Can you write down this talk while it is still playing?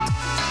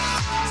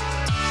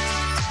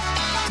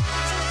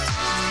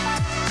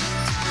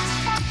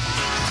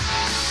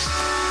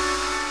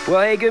Well,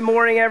 hey, good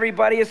morning,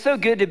 everybody. It's so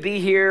good to be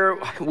here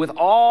with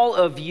all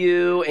of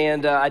you,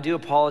 and I do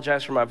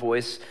apologize for my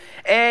voice.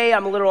 A,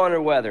 I'm a little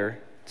under weather.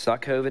 It's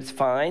not COVID, it's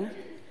fine.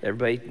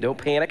 Everybody, don't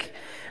panic.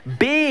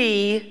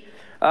 B,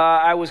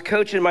 I was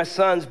coaching my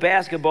son's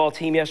basketball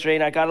team yesterday,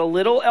 and I got a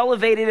little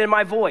elevated in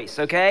my voice,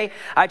 okay?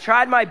 I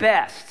tried my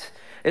best.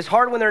 It's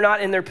hard when they're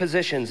not in their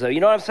positions, though. You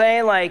know what I'm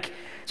saying? Like,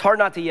 it's hard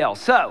not to yell.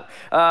 So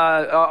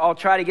I'll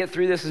try to get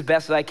through this as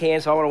best as I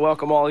can. So I want to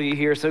welcome all of you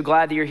here. So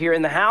glad that you're here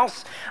in the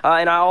house.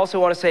 And I also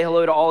want to say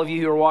hello to all of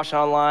you who are watching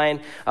online.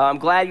 I'm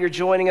glad you're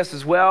joining us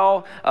as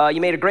well. You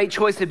made a great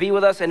choice to be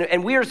with us.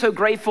 And we are so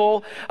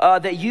grateful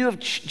that you have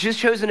just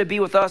chosen to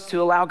be with us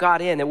to allow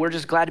God in. And we're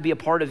just glad to be a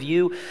part of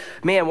you,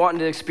 man, wanting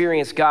to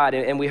experience God.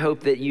 And we hope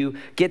that you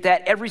get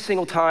that every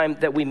single time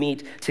that we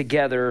meet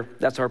together.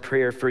 That's our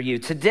prayer for you.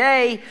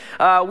 Today,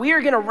 we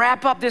are going to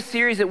wrap up this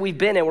series that we've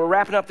been in. We're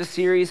wrapping up the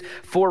series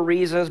 4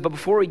 reasons. But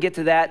before we get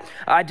to that,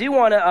 I do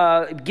want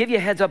to give you a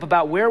heads up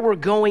about where we're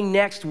going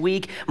next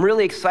week. I'm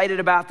really excited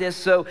about this.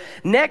 So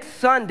next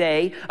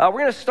Sunday, we're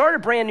going to start a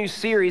brand new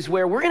series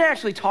where we're going to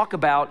actually talk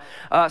about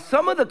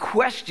some of the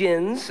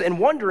questions and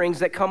wonderings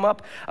that come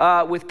up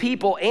with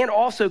people and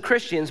also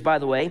Christians, by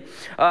the way,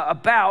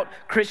 about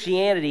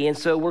Christianity. And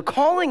so we're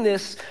calling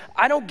this,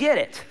 I Don't Get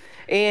It.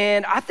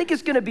 And I think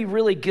it's going to be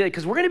really good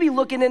because we're going to be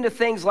looking into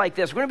things like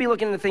this. We're going to be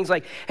looking into things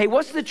like, hey,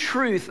 what's the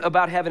truth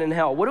about heaven and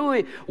hell?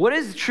 What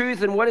is the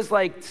truth and what is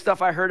like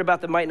stuff I heard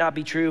about that might not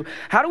be true?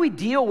 How do we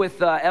deal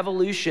with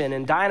evolution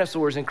and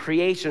dinosaurs and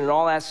creation and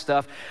all that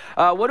stuff?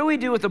 What do we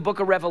do with the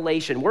book of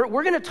Revelation?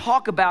 We're going to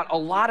talk about a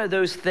lot of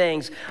those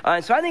things.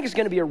 And so I think it's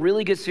going to be a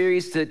really good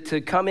series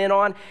to come in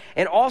on.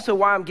 And also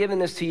why I'm giving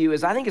this to you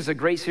is I think it's a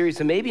great series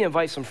to maybe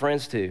invite some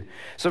friends to.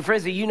 Some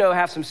friends that you know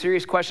have some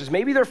serious questions.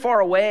 Maybe they're far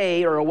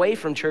away or away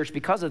from church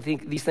because of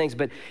these things,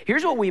 but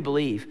here's what we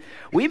believe.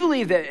 We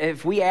believe that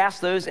if we ask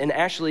those and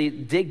actually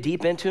dig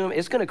deep into them,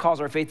 it's going to cause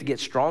our faith to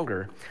get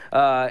stronger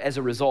as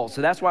a result.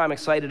 So that's why I'm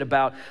excited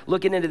about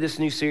looking into this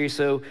new series.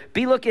 So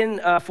be looking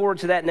forward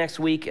to that next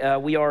week.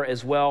 We are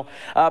as well.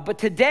 But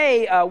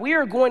today, we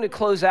are going to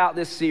close out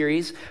this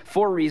series,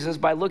 4 reasons,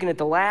 by looking at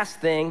the last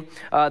thing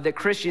that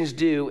Christians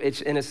do,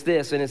 and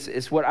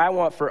it's what I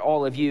want for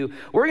all of you.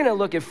 We're going to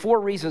look at 4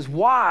 reasons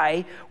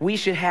why we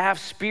should have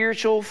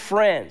spiritual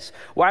friends,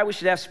 why we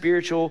should have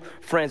spiritual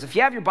friends. If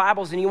you have your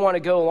Bibles and you want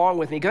to go along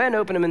with me, go ahead and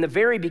open them in the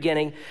very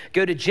beginning.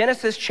 Go to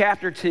Genesis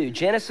chapter 2.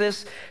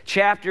 Genesis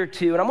chapter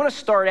 2. And I'm going to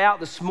start out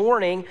this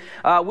morning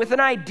with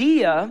an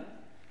idea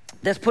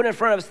that's put in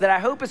front of us that I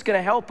hope is going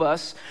to help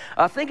us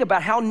think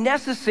about how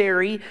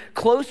necessary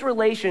close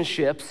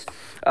relationships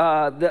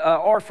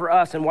are for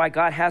us and why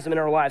God has them in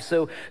our lives.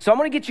 So I'm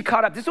going to get you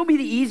caught up. This will be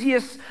the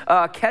easiest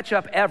catch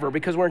up ever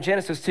because we're in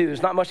Genesis 2.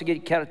 There's not much to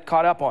get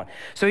caught up on.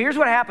 So here's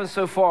what happens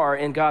so far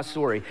in God's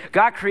story.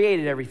 God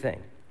created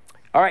everything.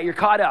 All right, you're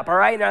caught up, all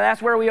right? Now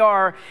that's where we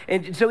are.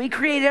 And so he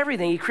created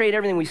everything. He created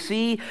everything we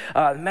see,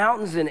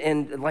 mountains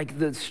and like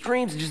the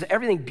streams, just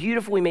everything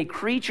beautiful. He made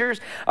creatures.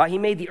 He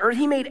made the earth.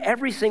 He made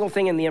every single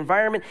thing in the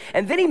environment.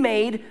 And then he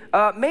made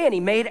man. He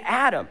made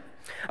Adam.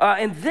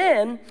 And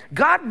then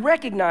God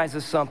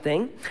recognizes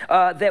something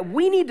that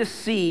we need to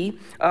see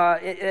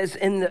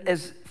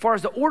as far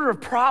as the order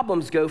of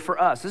problems go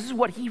for us. This is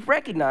what he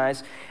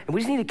recognized, and we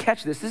just need to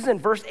catch this. This is in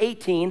verse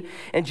 18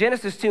 in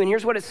Genesis 2, and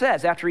here's what it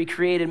says after he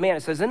created man.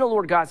 It says, "Then the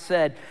Lord God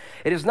said,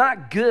 'It is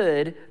not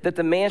good that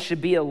the man should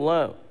be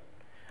alone.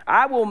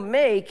 I will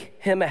make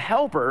him a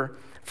helper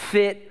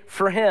fit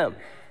for him.'"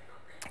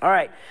 All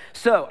right,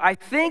 so I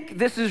think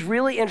this is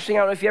really interesting.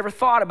 I don't know if you ever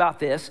thought about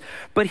this,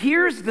 but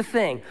here's the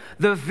thing.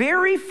 The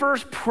very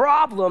first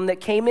problem that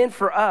came in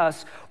for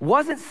us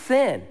wasn't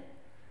sin.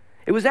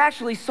 It was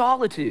actually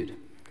solitude.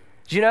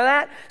 Do you know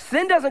that?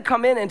 Sin doesn't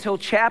come in until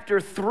chapter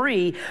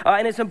 3,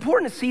 and it's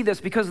important to see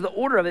this because of the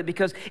order of it,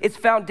 because it's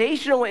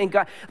foundational in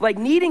God. Like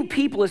needing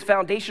people is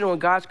foundational in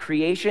God's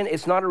creation.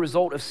 It's not a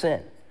result of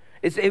sin.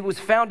 It was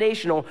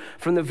foundational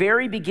from the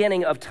very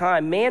beginning of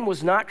time. Man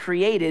was not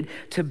created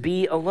to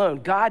be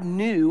alone. God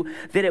knew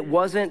that it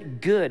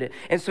wasn't good.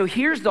 And so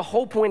here's the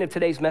whole point of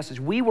today's message.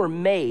 We were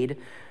made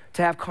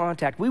to have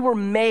contact. We were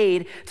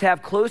made to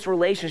have close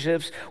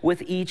relationships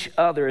with each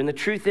other. And the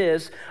truth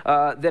is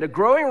that a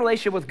growing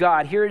relationship with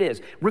God, here it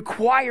is,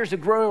 requires a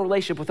growing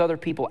relationship with other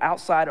people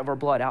outside of our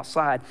blood,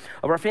 outside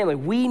of our family.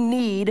 We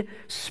need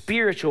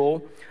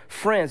spiritual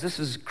friends. This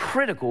is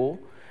critical,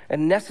 a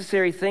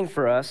necessary thing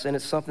for us, and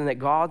it's something that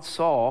God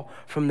saw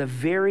from the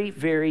very,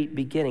 very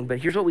beginning. But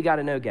here's what we got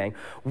to know, gang.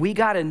 We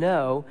got to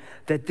know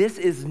that this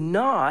is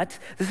not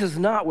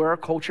where our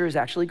culture is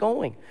actually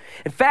going.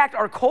 In fact,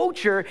 our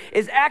culture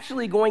is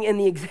actually going in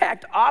the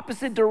exact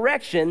opposite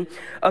direction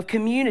of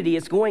community.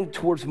 It's going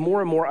towards more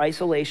and more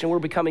isolation. We're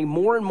becoming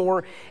more and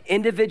more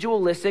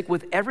individualistic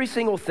with every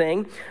single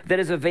thing that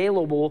is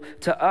available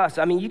to us.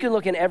 I mean, you can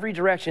look in every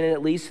direction and it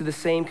leads to the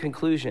same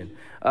conclusion.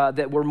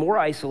 That we're more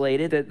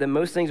isolated, that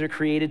most things are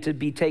created to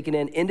be taken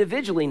in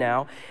individually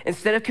now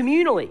instead of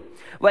communally.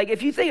 Like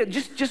if you think,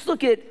 just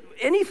look at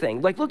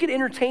anything, like look at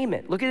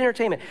entertainment.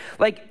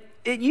 Like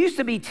it used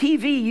to be,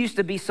 TV used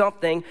to be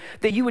something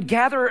that you would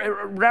gather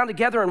around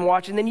together and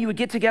watch, and then you would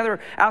get together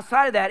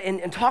outside of that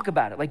and talk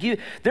about it. Like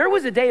there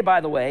was a day, by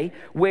the way,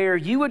 where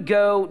you would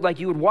go, like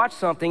you would watch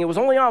something. It was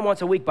only on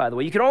once a week, by the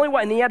way. You could only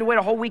watch, and then you had to wait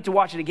a whole week to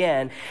watch it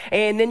again.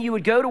 And then you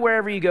would go to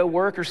wherever you go,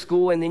 work or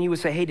school, and then you would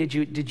say, hey, did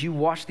you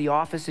watch The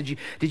Office?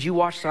 Did you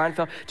watch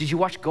Seinfeld? Did you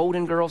watch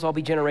Golden Girls? I'll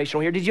be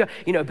generational here. Did you,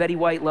 Betty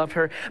White, loved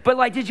her. But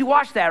like, did you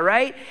watch that,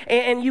 right?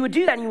 And you would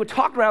do that, and you would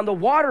talk around the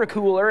water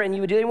cooler, and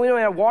we don't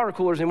have water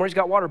coolers anymore. He's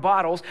got water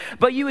bottles,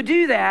 but you would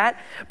do that.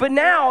 But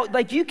now,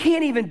 like, you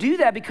can't even do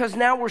that because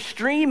now we're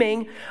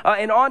streaming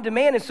and on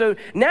demand. And so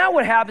now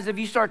what happens if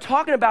you start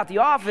talking about The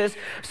Office,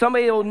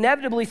 somebody will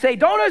inevitably say,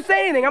 don't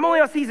say anything. I'm only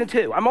on season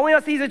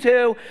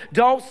 2.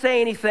 Don't say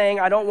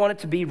anything. I don't want it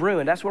to be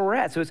ruined. That's where we're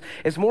at. So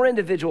it's more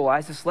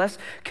individualized. It's less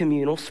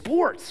communal.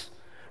 Sports,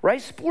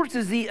 right? Sports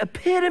is the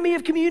epitome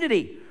of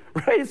community.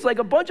 Right? It's like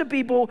a bunch of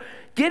people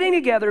getting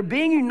together,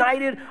 being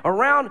united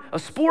around a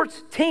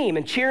sports team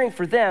and cheering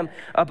for them.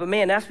 But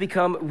man, that's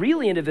become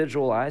really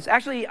individualized.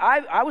 Actually,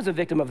 I was a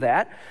victim of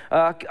that.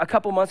 A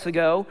couple months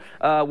ago,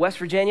 West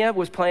Virginia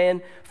was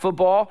playing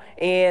football,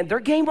 and their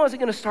game wasn't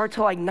going to start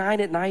till like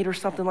 9 at night or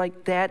something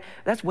like that.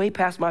 That's way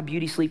past my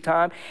beauty sleep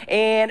time.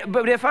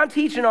 But if I'm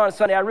teaching on a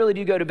Sunday, I really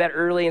do go to bed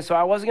early, and so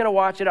I wasn't going to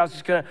watch it. I was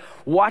just going to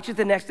watch it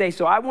the next day.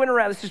 So I went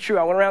around, this is true,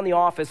 I went around the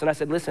office, and I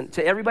said, listen,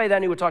 to everybody that I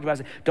knew what talking about,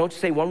 I said, don't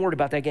say one word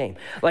about that game.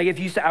 Like, if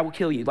you say, I will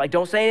kill you. Like,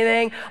 don't say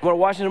anything. I'm going to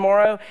watch it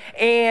tomorrow.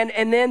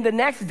 And then the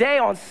next day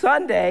on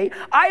Sunday,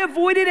 I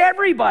avoided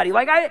everybody.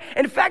 Like,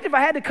 in fact, if I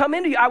had to come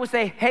into you, I would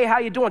say, hey, how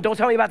you doing? Don't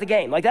tell me about the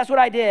game. Like, that's what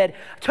I did.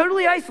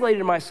 Totally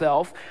isolated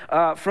myself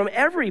from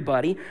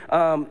everybody.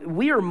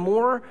 We're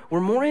more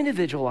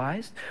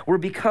individualized. We're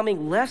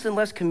becoming less and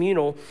less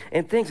communal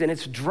in things, and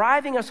it's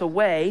driving us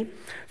away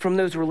from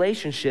those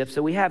relationships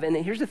that we have. And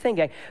here's the thing,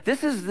 gang.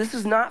 This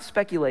is not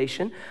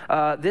speculation.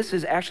 This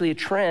is actually a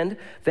trend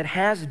that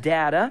has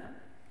data.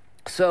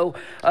 So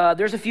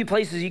there's a few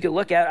places you could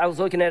look at. I was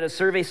looking at a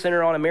survey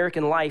center on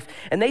American Life,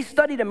 and they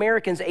studied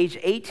Americans aged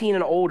 18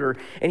 and older.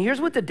 And here's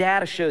what the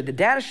data showed. The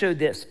data showed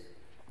this,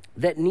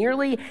 that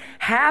nearly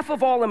half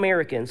of all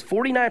Americans,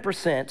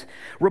 49%,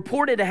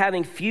 reported to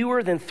having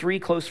fewer than 3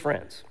 close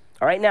friends.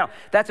 All right, now,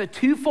 that's a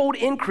twofold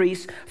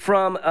increase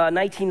from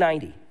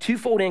 1990,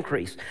 twofold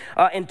increase.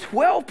 And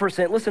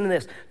 12%, listen to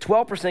this,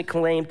 12%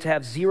 claimed to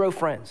have 0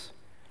 friends.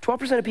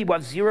 12% of people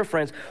have 0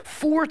 friends,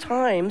 4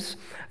 times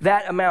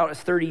that amount as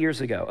 30 years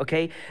ago,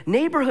 okay?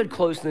 Neighborhood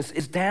closeness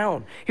is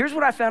down. Here's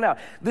what I found out.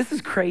 This is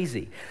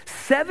crazy.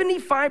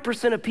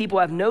 75% of people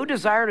have no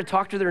desire to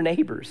talk to their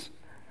neighbors.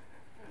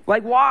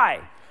 Like,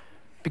 why?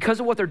 Because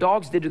of what their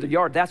dogs did to their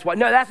yard. That's why.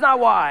 No, that's not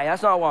why.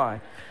 That's not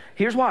why.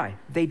 Here's why.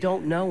 They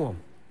don't know them.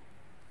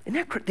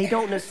 They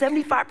don't know.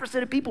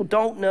 75% of people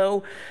don't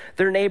know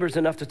their neighbors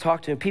enough to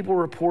talk to them. People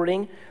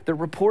they're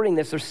reporting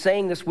this. They're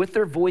saying this with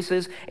their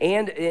voices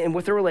and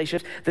with their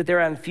relationships, that they're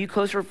having few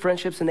closer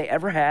friendships than they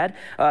ever had.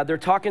 They're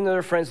talking to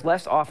their friends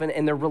less often,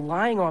 and they're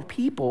relying on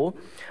people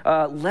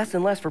less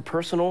and less for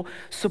personal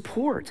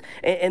support.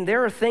 And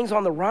there are things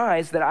on the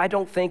rise that I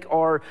don't think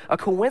are a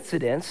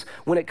coincidence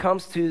when it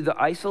comes to the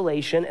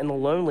isolation and the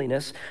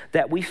loneliness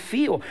that we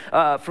feel.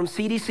 From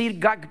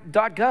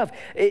CDC.gov,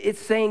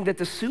 it's saying that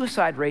the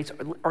suicide rates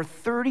are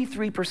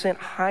 33%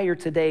 higher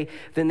today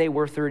than they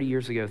were 30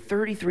 years ago.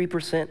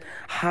 33%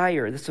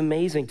 higher. That's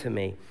amazing to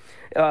me.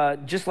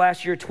 Just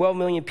last year, 12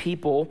 million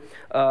people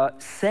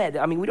said,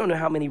 I mean, we don't know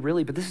how many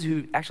really, but this is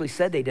who actually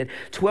said they did.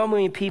 12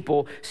 million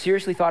people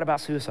seriously thought about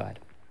suicide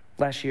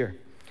last year.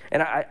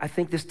 And I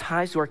think this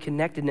ties to our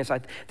connectedness.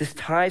 This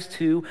ties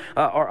to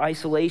our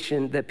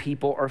isolation that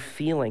people are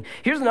feeling.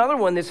 Here's another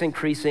one that's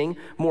increasing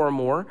more and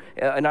more,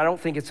 and I don't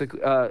think it's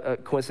a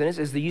coincidence,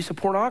 is the use of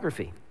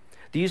pornography.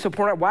 The use of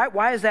pornography.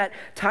 Why is that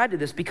tied to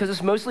this? Because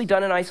it's mostly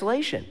done in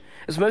isolation.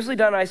 It's mostly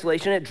done in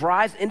isolation. It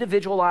drives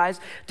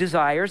individualized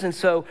desires. And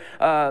so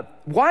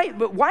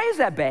why is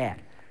that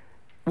bad?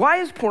 Why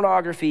is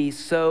pornography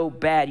so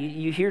bad?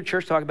 You hear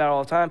church talk about it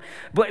all the time.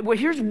 But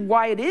here's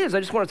why it is.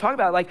 I just want to talk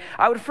about it. Like,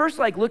 I would first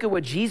look at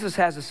what Jesus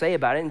has to say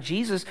about it. And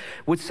Jesus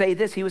would say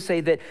this. He would say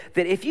that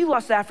if you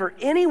lust after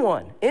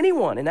anyone,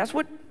 and that's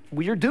what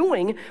you're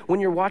doing when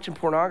you're watching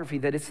pornography,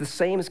 that it's the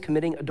same as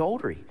committing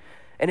adultery.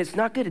 And it's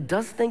not good. It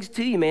does things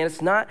to you, man. It's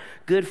not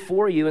good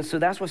for you. And so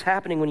that's what's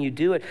happening when you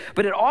do it.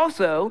 But it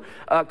also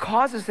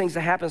causes things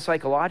to happen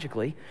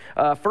psychologically.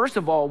 First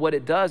of all, what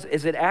it does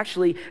is it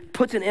actually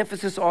puts an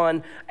emphasis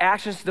on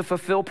actions to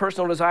fulfill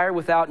personal desire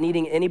without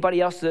needing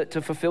anybody else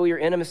to fulfill your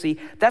intimacy.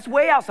 That's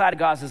way outside of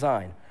God's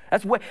design.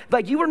 That's what,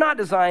 you were not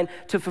designed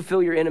to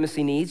fulfill your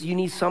intimacy needs. You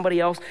need somebody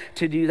else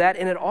to do that.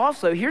 And it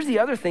also, here's the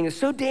other thing, it's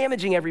so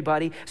damaging,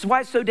 everybody. This is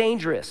why it's so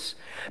dangerous.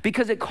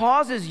 Because it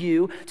causes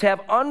you to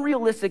have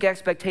unrealistic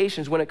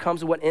expectations when it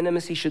comes to what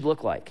intimacy should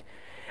look like.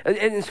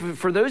 And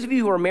for those of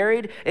you who are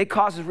married, it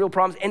causes real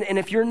problems. And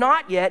if you're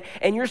not yet,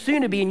 and you're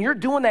soon to be, and you're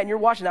doing that, and you're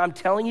watching that, I'm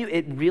telling you,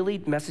 it really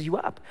messes you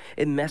up.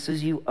 It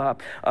messes you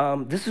up.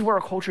 This is where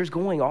our culture is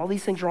going. All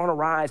these things are on a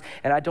rise,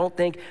 and I don't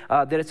think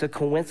that it's a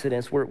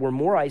coincidence. We're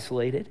more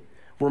isolated.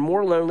 We're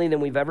more lonely than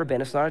we've ever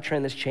been. It's not a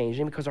trend that's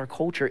changing because our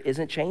culture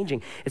isn't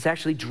changing. It's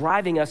actually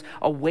driving us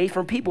away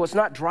from people. It's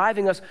not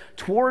driving us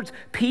towards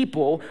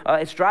people.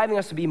 It's driving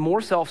us to be more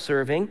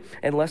self-serving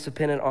and less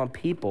dependent on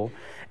people.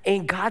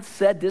 And God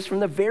said this from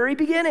the very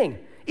beginning.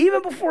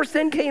 Even before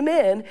sin came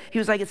in, he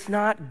was like, it's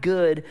not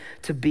good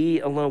to be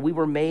alone. We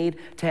were made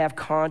to have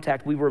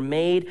contact. We were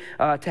made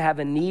to have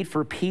a need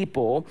for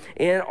people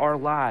in our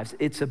lives.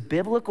 It's a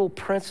biblical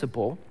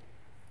principle,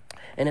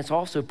 and it's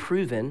also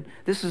proven.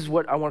 This is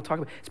what I want to talk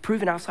about. It's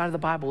proven outside of the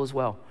Bible as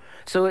well.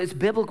 So it's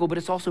biblical, but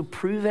it's also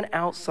proven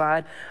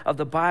outside of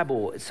the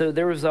Bible. So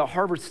there was a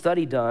Harvard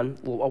study done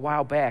a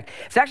while back.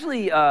 It's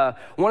actually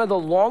one of the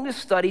longest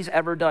studies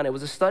ever done. It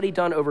was a study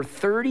done over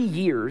 30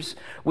 years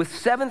with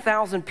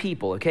 7,000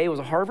 people, okay? It was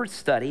a Harvard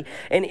study.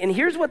 And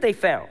here's what they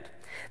found.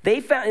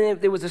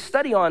 And there was a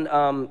study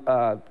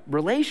on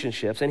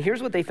relationships, and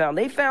here's what they found.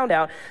 They found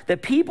out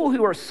that people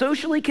who are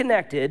socially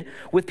connected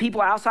with people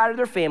outside of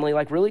their family,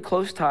 like really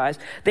close ties,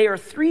 they are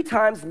 3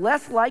 times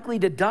less likely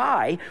to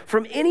die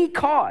from any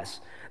cause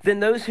than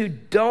those who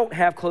don't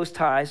have close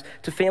ties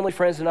to family,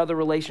 friends, and other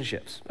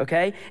relationships,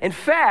 okay? In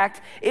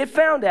fact, it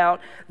found out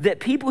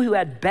that people who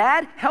had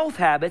bad health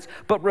habits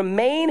but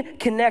remain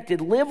connected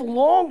live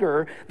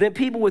longer than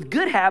people with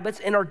good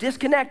habits and are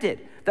disconnected.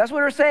 That's what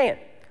they're saying.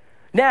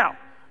 Now,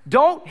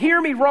 don't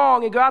hear me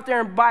wrong and go out there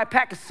and buy a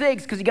pack of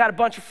cigs because you got a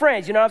bunch of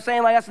friends. You know what I'm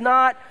saying? Like, that's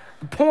not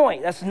the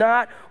point. That's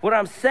not what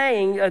I'm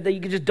saying, that you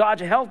can just dodge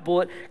a health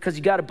bullet because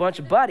you got a bunch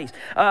of buddies.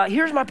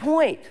 Here's my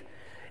point.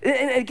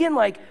 And again,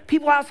 like,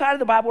 people outside of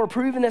the Bible are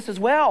proving this as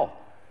well.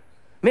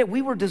 Man,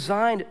 we were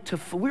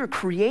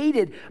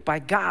created by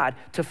God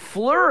to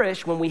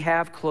flourish when we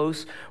have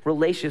close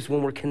relationships,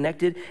 when we're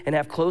connected and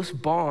have close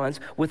bonds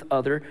with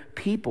other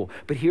people.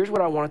 But here's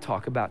what I want to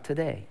talk about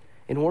today.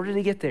 In order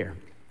to get there,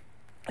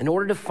 in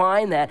order to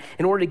find that,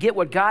 in order to get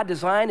what God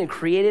designed and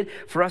created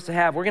for us to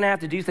have, we're going to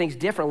have to do things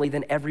differently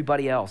than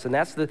everybody else. And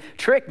that's the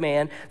trick,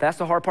 man. That's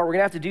the hard part. We're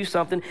going to have to do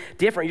something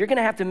different. You're going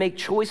to have to make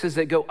choices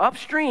that go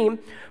upstream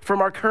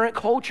from our current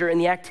culture and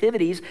the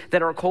activities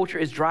that our culture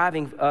is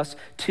driving us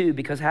to,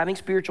 because having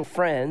spiritual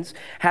friends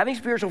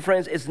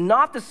is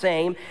not the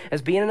same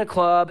as being in a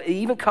club,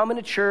 even coming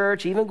to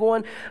church, even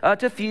going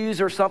to Fuse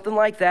or something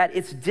like that.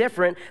 It's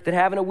different than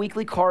having a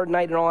weekly card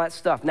night and all that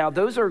stuff. Now,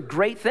 those are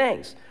great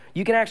things.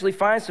 You can actually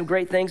find some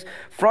great things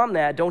from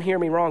that. Don't hear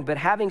me wrong, but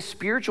having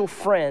spiritual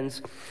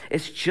friends,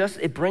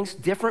 it brings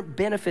different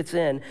benefits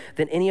in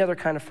than any other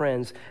kind of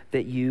friends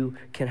that you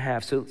can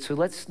have. So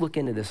let's look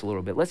into this a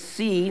little bit. Let's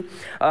see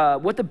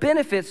what the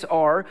benefits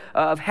are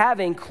of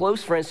having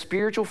close friends,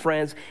 spiritual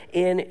friends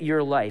in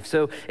your life.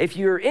 So if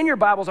you're in your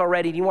Bibles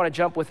already and you want to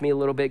jump with me a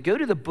little bit, go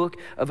to the book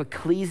of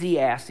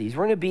Ecclesiastes.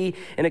 We're going to be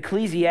in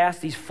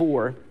Ecclesiastes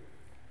 4.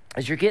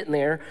 As you're getting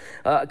there,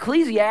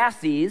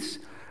 Ecclesiastes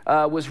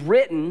was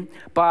written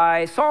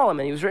by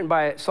Solomon. He was written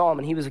by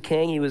Solomon. He was a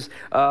king. He was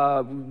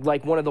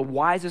like one of the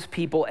wisest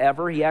people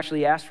ever. He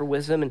actually asked for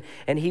wisdom,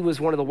 and he was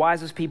one of the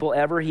wisest people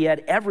ever. He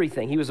had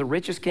everything. He was the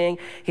richest king.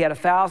 He had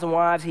 1,000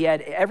 wives. He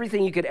had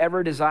everything you could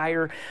ever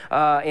desire,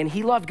 and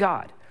he loved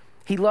God.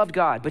 He loved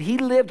God, but he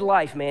lived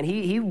life, man.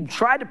 He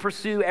tried to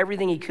pursue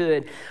everything he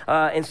could,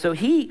 and so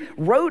he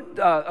wrote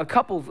a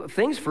couple of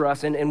things for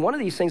us, and one of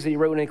these things that he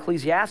wrote in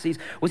Ecclesiastes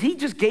was he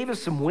just gave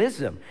us some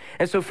wisdom.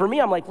 And so for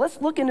me, I'm like,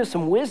 let's look into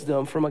some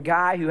wisdom from a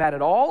guy who had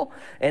it all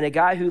and a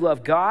guy who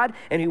loved God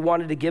and who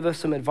wanted to give us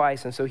some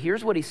advice. And so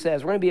here's what he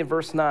says. We're going to be in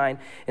verse 9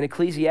 in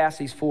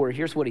Ecclesiastes 4.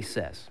 Here's what he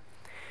says.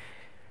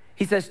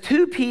 He says,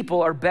 2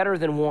 people are better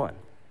than one,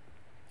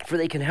 for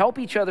they can help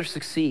each other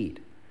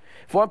succeed.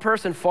 If one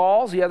person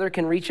falls, the other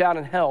can reach out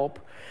and help,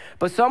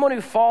 but someone who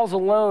falls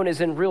alone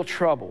is in real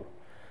trouble.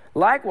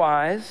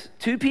 Likewise,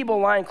 2 people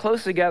lying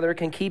close together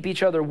can keep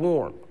each other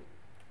warm.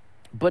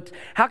 But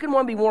how can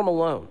one be warm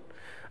alone?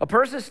 A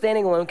person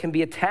standing alone can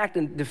be attacked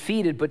and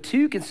defeated, but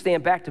 2 can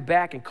stand back to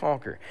back and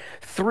conquer.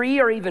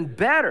 3 are even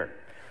better,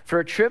 for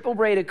a triple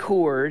braided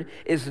cord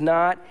is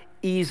not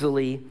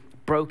easily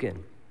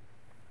broken.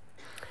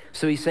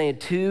 So he's saying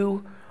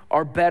 2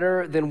 are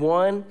better than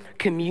 1.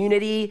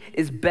 Community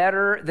is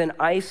better than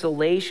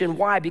isolation.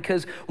 Why?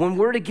 Because when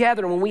we're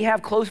together, when we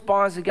have close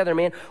bonds together,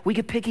 man, we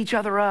can pick each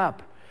other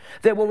up.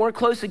 That when we're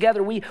close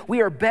together,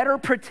 we are better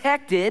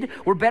protected.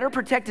 We're better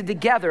protected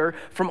together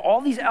from all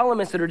these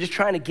elements that are just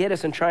trying to get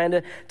us and trying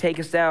to take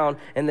us down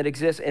and that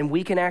exist. And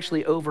we can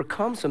actually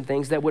overcome some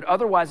things that would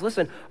otherwise,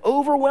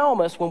 overwhelm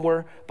us when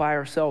we're by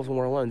ourselves, when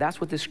we're alone. That's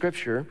what this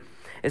scripture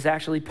is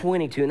actually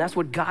pointing to. And that's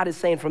what God is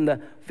saying from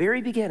the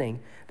very beginning,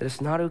 that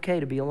it's not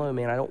okay to be alone,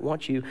 man. I don't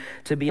want you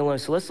to be alone.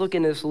 So let's look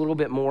into this a little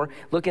bit more,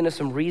 look into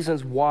some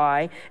reasons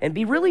why, and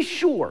be really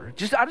sure.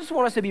 I just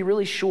want us to be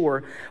really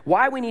sure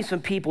why we need some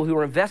people who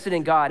are invested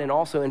in God and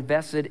also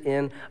invested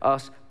in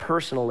us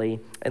personally,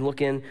 and look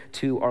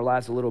into our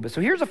lives a little bit. So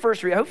here's the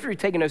first reason. I hope you're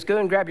taking notes. Go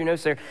ahead and grab your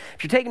notes there.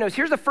 If you're taking notes,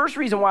 here's the first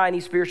reason why I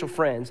need spiritual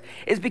friends,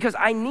 is because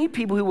I need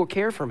people who will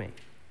care for me.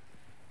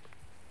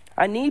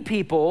 I need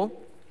people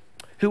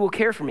who will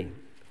care for me.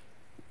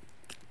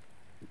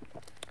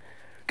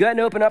 Go ahead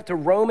and open up to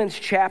Romans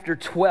chapter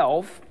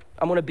 12.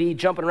 I'm going to be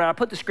jumping around. I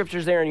put the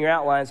scriptures there in your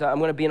outlines. I'm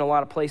going to be in a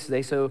lot of places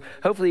today, so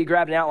hopefully you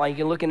grabbed an outline. You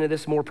can look into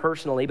this more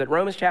personally. But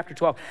Romans chapter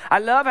 12, I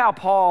love how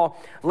Paul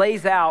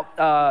lays out,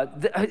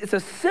 it's a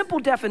simple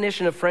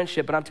definition of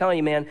friendship, but I'm telling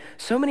you, man,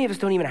 so many of us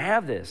don't even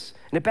have this.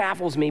 And it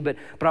baffles me, but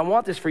I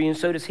want this for you, and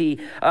so does he.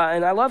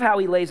 And I love how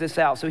he lays this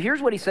out. So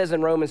here's what he says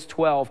in Romans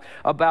 12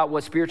 about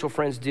what spiritual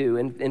friends do.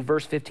 In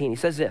verse 15, he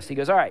says this. He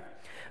goes, all right,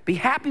 be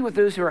happy with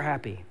those who are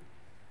happy.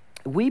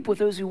 Weep with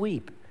those who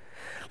weep.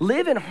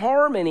 Live in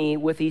harmony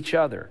with each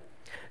other.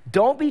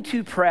 Don't be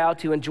too proud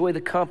to enjoy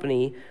the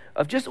company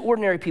of just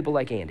ordinary people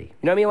like Andy. You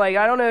know what I mean? Like,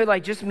 I don't know,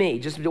 like just me,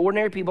 just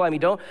ordinary people like me.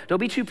 Don't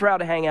be too proud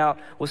to hang out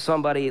with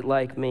somebody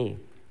like me.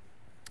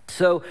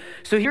 So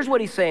here's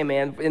what he's saying,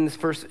 man, in this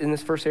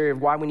first area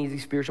of why we need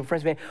these spiritual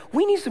friends, man.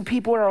 We need some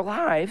people in our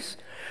lives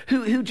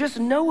who just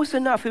know us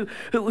enough,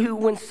 who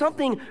when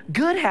something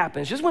good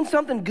happens, just when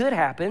something good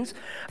happens,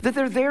 that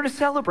they're there to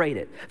celebrate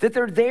it, that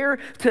they're there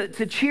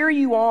to cheer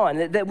you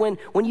on, that when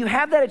you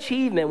have that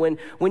achievement,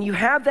 when you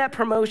have that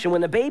promotion,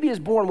 when the baby is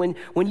born,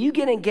 when you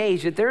get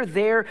engaged, that they're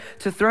there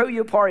to throw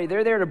you a party,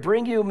 they're there to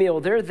bring you a meal,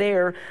 they're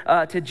there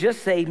to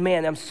just say,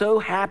 man, I'm so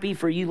happy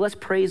for you, let's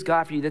praise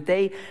God for you, that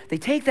they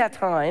take that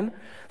time,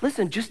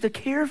 listen, just to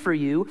care for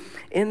you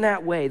in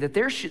that way, that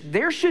there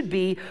should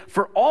be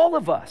for all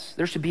of us,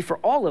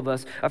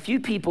 a few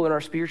people in our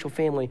spiritual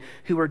family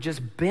who are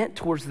just bent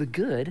towards the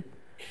good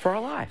for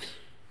our lives.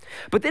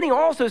 But then he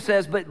also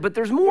says, but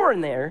there's more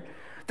in there,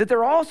 that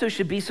there also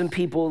should be some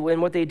people,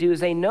 and what they do is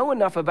they know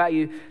enough about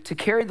you to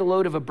carry the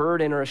load of a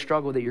burden or a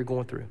struggle that you're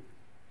going through.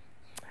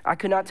 I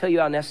could not tell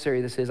you how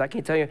necessary this is. I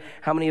can't tell you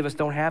how many of us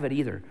don't have it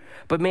either.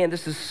 But man,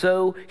 this is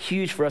so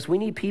huge for us. We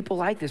need people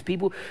like this,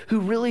 people who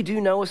really do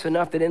know us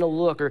enough that in a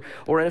look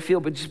or in a feel,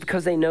 but just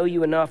because they know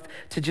you enough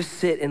to just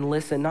sit and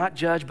listen, not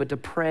judge, but to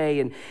pray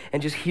and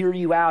just hear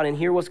you out and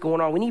hear what's going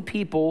on. We need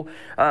people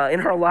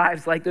in our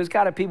lives like those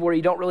kind of people where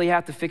you don't really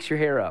have to fix your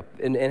hair up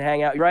and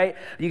hang out, right?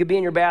 You could be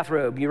in your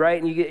bathrobe,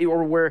 right?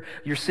 Or where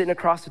you're sitting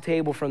across the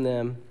table from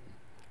them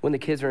when the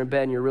kids are in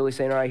bed and you're really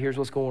saying, all right, here's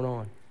what's going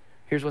on.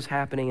 Here's what's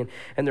happening,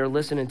 and they're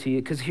listening to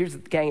you. Because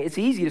gang, it's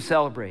easy to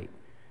celebrate.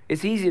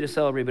 It's easy to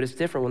celebrate, but it's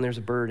different when there's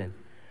a burden.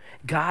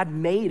 God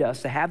made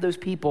us to have those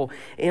people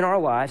in our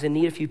lives and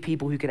need a few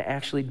people who can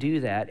actually do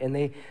that, and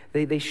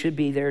they should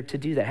be there to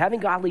do that.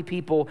 Having godly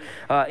people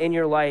in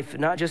your life,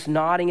 not just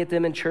nodding at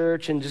them in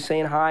church and just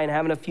saying hi and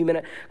having a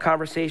few-minute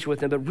conversation with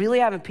them, but really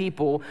having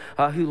people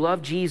who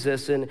love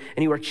Jesus and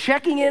who are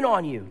checking in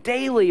on you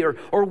daily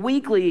or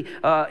weekly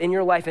in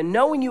your life and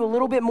knowing you a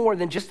little bit more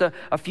than just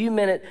a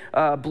few-minute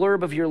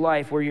blurb of your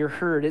life where you're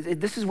heard.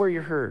 This is where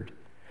you're heard.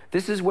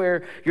 This is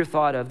where you're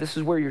thought of. This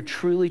is where you're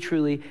truly,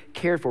 truly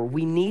cared for.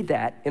 We need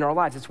that in our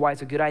lives. That's why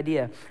it's a good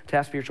idea to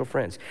have spiritual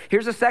friends.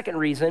 Here's the second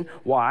reason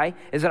why,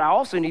 is that I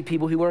also need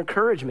people who will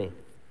encourage me.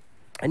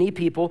 I need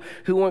people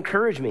who will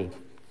encourage me.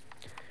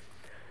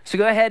 So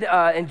go ahead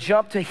and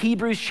jump to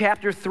Hebrews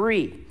chapter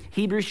 3.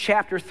 Hebrews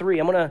chapter 3.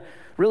 I'm going to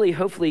really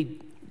hopefully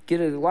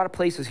get a lot of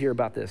places here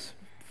about this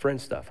friend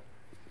stuff.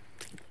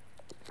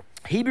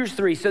 Hebrews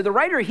 3. So the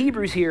writer of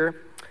Hebrews here,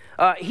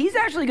 he's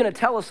actually going to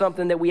tell us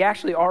something that we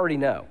actually already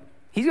know.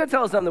 He's going to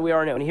tell us something that we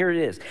already know, and here it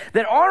is.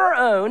 That on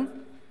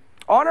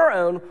our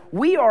own,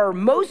 we are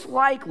most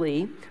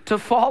likely to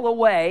fall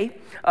away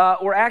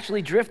or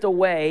actually drift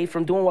away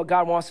from doing what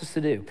God wants us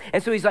to do.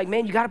 And so he's like,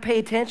 man, you got to pay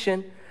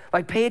attention.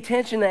 Like, pay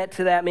attention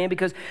to that, man,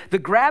 because the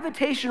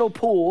gravitational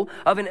pull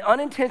of an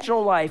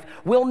unintentional life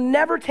will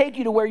never take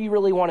you to where you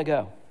really want to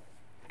go.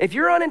 If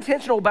you're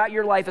unintentional about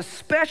your life,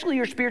 especially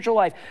your spiritual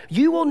life,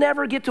 you will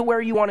never get to where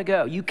you want to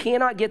go. You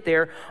cannot get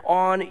there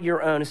on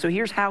your own. So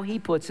here's how he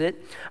puts it.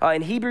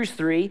 In Hebrews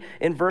 3,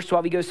 in verse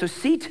 12, he goes, so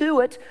see to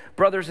it,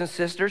 brothers and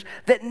sisters,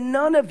 that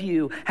none of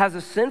you has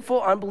a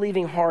sinful,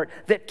 unbelieving heart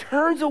that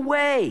turns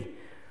away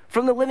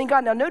from the living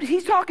God. Now notice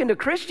he's talking to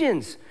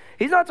Christians.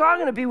 He's not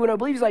talking to people who don't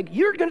believe. He's like,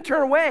 you're going to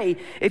turn away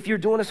if you're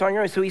doing this on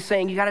your own. So he's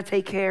saying, you got to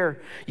take care.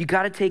 You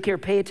got to take care.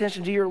 Pay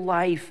attention to your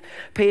life.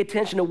 Pay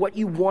attention to what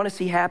you want to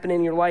see happen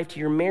in your life, to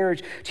your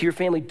marriage, to your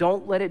family.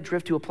 Don't let it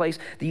drift to a place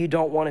that you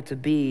don't want it to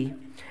be.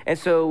 And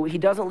so he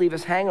doesn't leave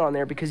us hanging on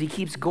there because he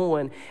keeps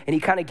going and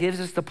he kind of gives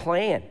us the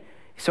plan.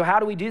 So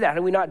how do we do that? How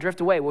do we not drift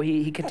away? Well,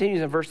 he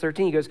continues in verse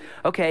 13. He goes,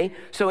 okay,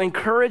 so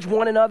encourage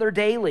one another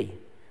daily,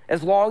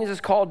 as long as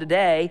it's called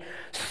today,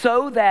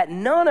 so that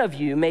none of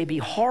you may be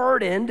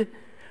hardened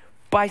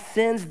by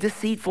sin's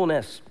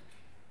deceitfulness.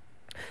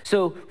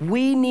 So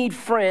we need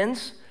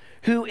friends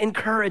who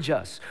encourage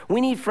us.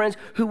 We need friends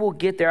who will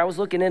get there. I was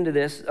looking into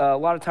this. A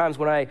lot of times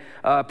when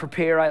I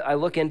prepare, I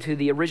look into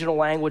the original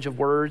language of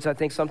words. I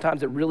think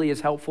sometimes it really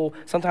is helpful.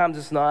 Sometimes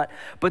it's not.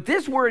 But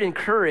this word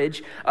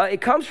encourage, it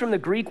comes from the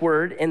Greek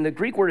word, and the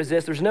Greek word is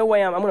this. There's no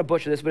way I'm going to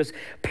butcher this, but it's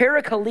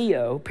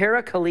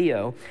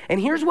parakaleo. And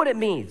here's what it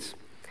means.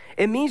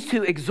 It means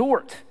to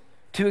exhort,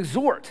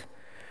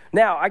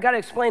 Now, I got to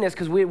explain this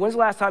because when's the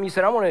last time you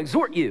said, I want to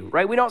exhort you,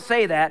 right? We don't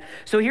say that.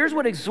 So here's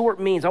what exhort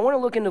means. I want to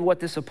look into what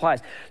this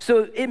applies.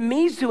 So it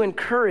means to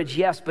encourage,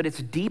 yes, but it's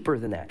deeper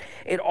than that.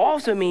 It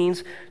also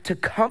means to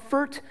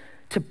comfort,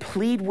 to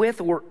plead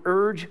with, or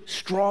urge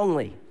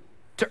strongly.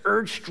 to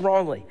urge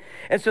strongly.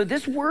 And so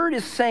this word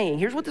is saying,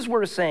 here's what this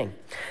word is saying,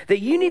 that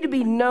you need to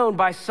be known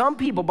by some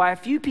people, by a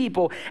few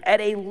people,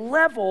 at a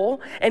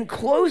level and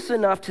close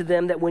enough to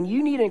them that when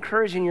you need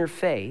encouragement in your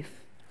faith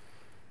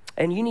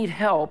and you need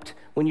help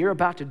when you're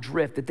about to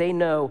drift, that they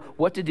know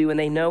what to do and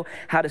they know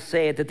how to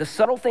say it, that the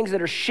subtle things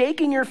that are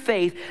shaking your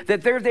faith,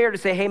 that they're there to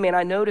say, hey man,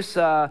 I notice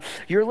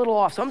you're a little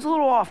off. Something's a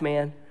little off,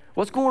 man.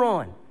 What's going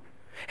on?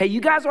 Hey,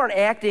 you guys aren't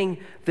acting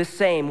the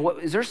same.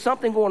 Is there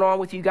something going on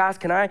with you guys?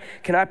 Can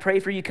I pray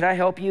for you? Can I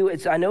help you?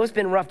 I know it's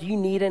been rough. Do you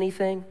need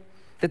anything?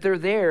 That they're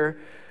there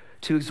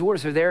to exhort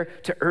us. They're there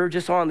to urge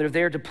us on. They're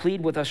there to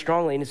plead with us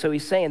strongly. And so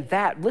he's saying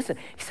that, listen,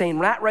 he's saying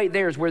that right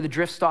there is where the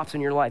drift stops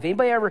in your life.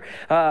 Anybody ever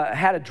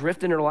had a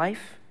drift in their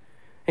life?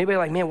 Anybody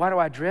like, man, why do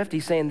I drift?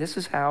 He's saying this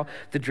is how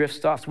the drift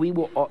stops. We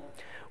will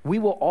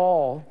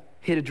all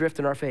hit a drift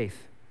in our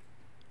faith.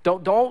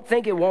 Don't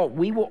think it won't.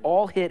 We will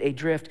all hit a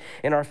drift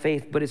in our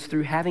faith, but it's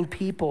through having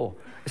people.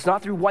 It's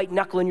not through white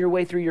knuckling your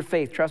way through your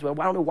faith. Trust me, I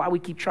don't know why we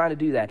keep trying to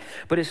do that,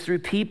 but it's through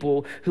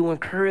people who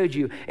encourage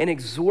you and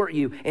exhort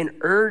you and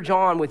urge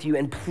on with you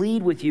and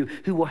plead with you,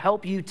 who will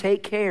help you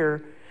take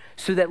care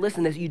so that,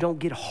 listen, that you don't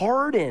get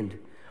hardened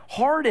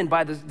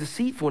by the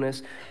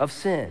deceitfulness of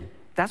sin.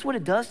 That's what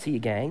it does to you,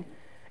 gang.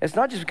 It's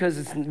not just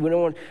because we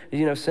don't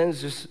want,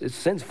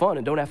 sin's fun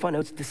and don't have fun. No,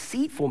 it's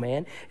deceitful,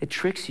 man. It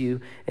tricks you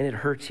and it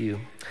hurts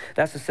you.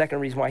 That's the second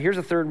reason why. Here's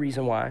the third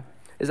reason why,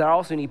 is I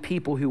also need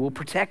people who will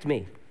protect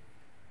me.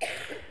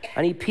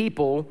 I need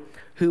people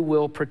who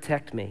will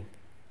protect me.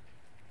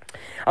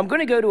 I'm going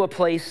to go to a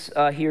place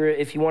here,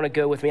 if you want to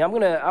go with me. I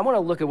want to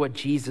look at what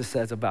Jesus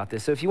says about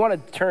this. So if you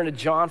want to turn to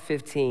John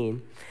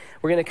 15,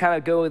 we're going to kind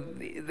of go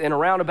in a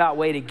roundabout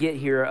way to get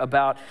here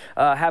about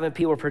having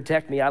people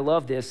protect me. I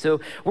love this.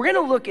 So we're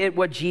going to look at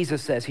what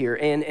Jesus says here.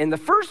 And the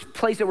first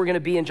place that we're going to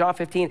be in John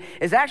 15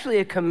 is actually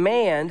a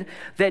command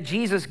that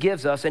Jesus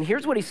gives us. And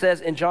here's what he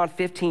says in John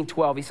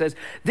 15:12. He says,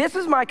 "This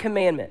is my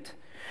commandment,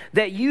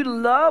 that you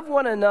love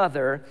one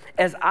another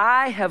as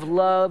I have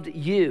loved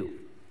you."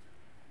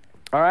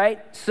 All right?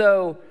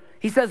 So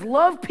he says,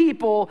 love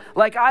people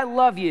like I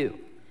love you.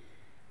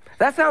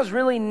 That sounds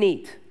really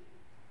neat.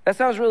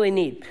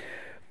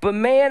 But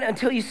man,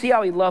 until you see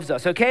how he loves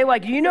us, okay?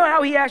 Like, you know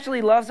how he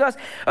actually loves us?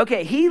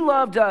 Okay, he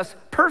loved us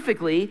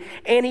perfectly,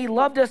 and he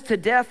loved us to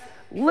death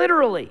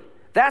literally.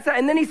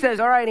 And then he says,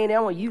 all right, Andy, I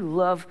want you to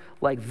love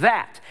like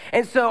that.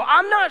 And so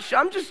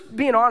I'm just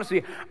being honest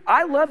with you.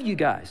 I love you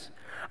guys.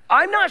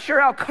 I'm not sure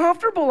how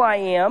comfortable I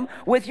am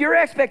with your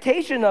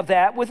expectation of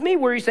that with me,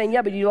 where you're saying,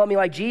 yeah, but you love me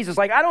like Jesus.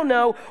 Like, I don't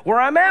know where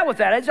I'm at with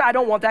that. I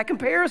don't want that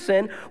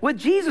comparison with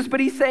Jesus, but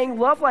he's saying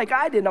love like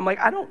I did. And I'm like,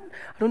 I don't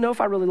know if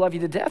I really love you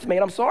to death,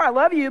 man. I'm sorry, I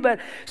love you. But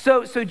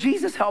so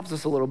Jesus helps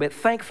us a little bit.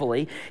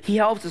 Thankfully, he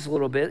helps us a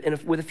little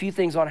bit with a few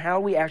things on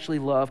how we actually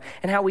love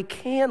and how we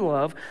can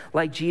love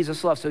like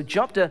Jesus loves. So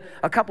jump to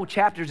a couple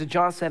chapters of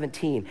John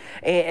 17.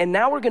 And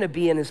now we're going to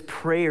be in his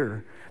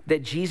prayer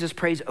that Jesus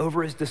prays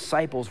over his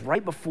disciples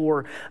right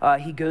before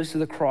he goes to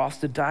the cross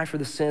to die for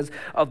the sins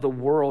of the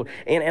world.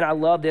 And I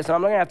love this.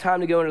 I'm not going to have time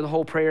to go into the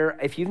whole prayer.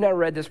 If you've never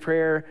read this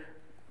prayer,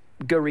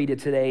 go read it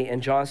today in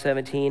John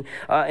 17.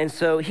 And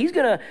so he's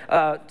going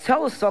to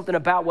tell us something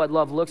about what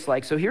love looks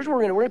like. So here's where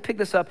we're going to pick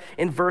this up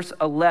in verse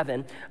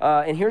 11.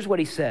 And here's what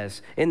he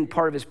says in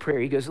part of his prayer.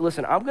 He goes,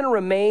 listen, I'm going to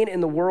remain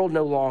in the world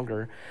no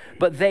longer,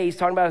 but he's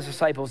talking about his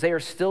disciples, they are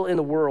still in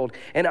the world,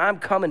 and I'm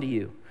coming to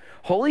you.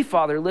 Holy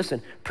Father,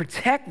 listen,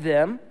 protect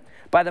them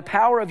by the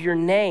power of your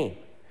name,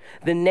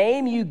 the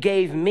name you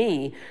gave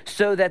me,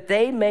 so that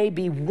they may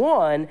be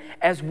one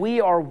as we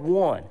are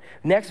one.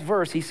 Next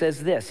verse, he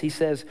says this. He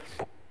says,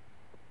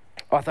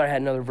 I thought I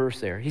had another verse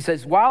there. He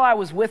says, while I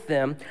was with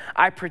them,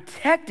 I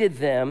protected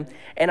them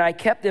and I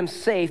kept them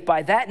safe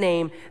by that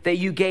name that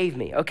you gave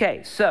me.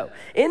 Okay, so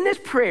in this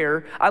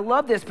prayer, I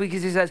love this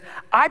because he says,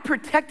 I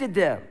protected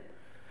them.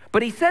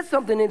 But he said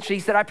something interesting.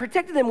 He said, I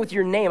protected them with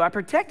your name. I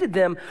protected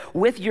them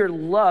with your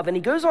love. And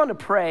he goes on to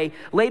pray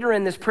later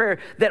in this prayer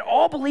that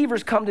all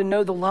believers come to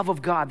know the love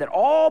of God, that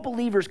all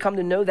believers come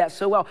to know that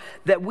so well,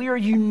 that we are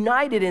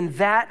united in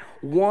that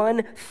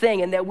one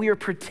thing and that we are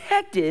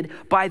protected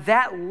by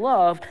that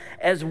love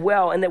as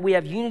well, and that we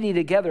have unity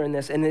together in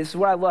this. And this is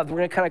what I love. We're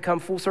going to kind of come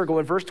full circle.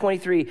 In verse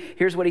 23,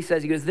 here's what he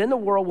says. He goes, then the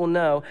world will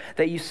know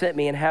that you sent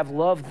me and have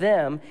loved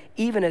them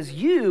even as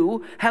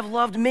you have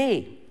loved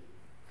me.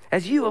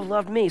 As you have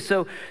loved me.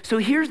 So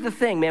here's the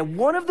thing, man.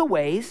 One of the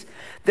ways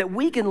that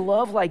we can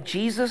love like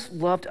Jesus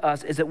loved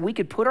us is that we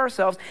could put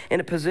ourselves in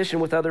a position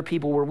with other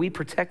people where we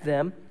protect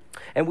them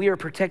and we are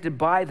protected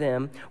by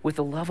them with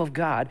the love of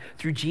God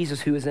through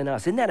Jesus who is in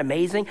us. Isn't that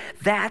amazing?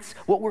 That's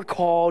what we're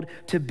called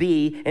to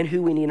be and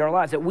who we need in our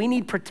lives. That we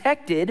need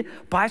protected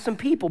by some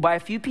people, by a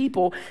few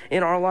people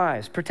in our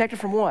lives. Protected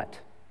from what?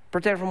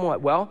 Protected from what?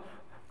 Well,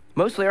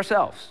 mostly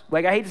ourselves.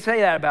 Like, I hate to say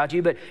that about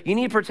you, but you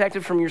need to protect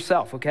it from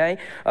yourself, okay?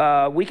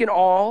 We can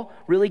all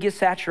really get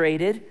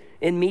saturated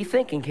in me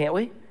thinking, can't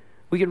we?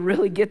 We could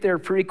really get there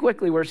pretty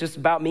quickly where it's just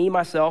about me,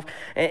 myself,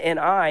 and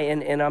I.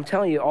 And I'm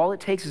telling you, all it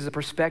takes is a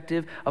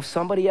perspective of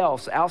somebody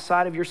else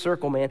outside of your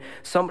circle, man.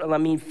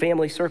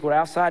 Family circle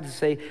outside to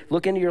say,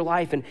 look into your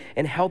life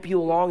and help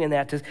you along in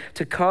that,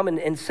 to come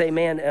and say,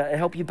 man,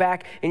 help you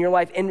back in your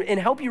life and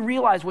help you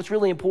realize what's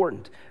really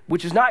important,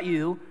 which is not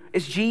you,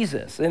 it's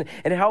Jesus. And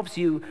it helps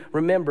you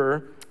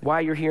remember why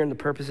you're here and the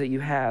purpose that you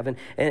have.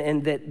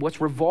 And that what's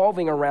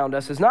revolving around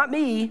us is not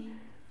me,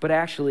 but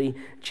actually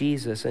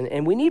Jesus.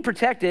 And we need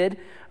protected.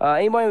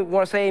 Anybody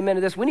want to say amen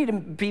to this? We need to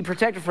be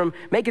protected from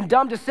making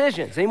dumb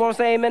decisions. Anyone want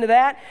to say amen to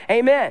that?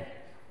 Amen.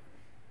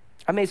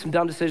 I made some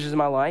dumb decisions in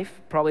my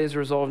life, probably as a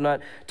result of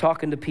not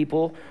talking to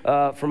people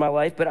for my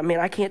life. But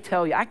I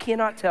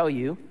cannot tell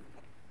you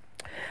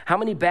how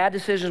many bad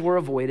decisions were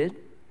avoided,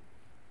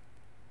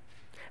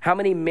 how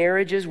many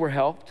marriages were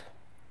helped,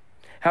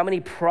 how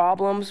many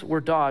problems were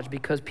dodged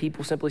because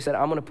people simply said,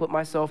 I'm going to put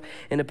myself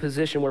in a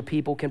position where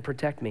people can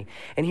protect me.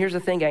 And here's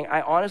the thing, gang,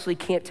 I honestly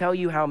can't tell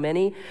you how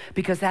many,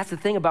 because that's the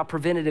thing about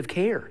preventative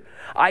care.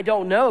 I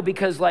don't know,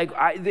 because I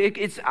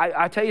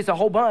tell you, it's a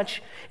whole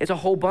bunch. It's a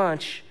whole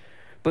bunch.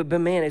 But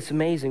man, it's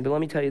amazing. But let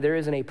me tell you, there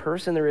isn't a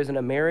person, there isn't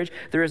a marriage,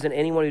 there isn't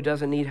anyone who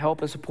doesn't need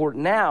help and support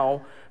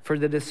now for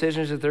the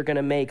decisions that they're going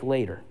to make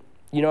later.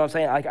 You know what I'm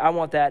saying? I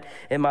want that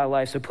in my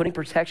life. So putting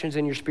protections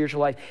in your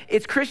spiritual life,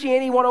 it's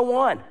Christianity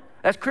 101.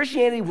 That's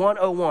Christianity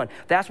 101.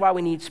 That's why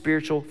we need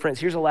spiritual friends.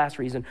 Here's the last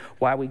reason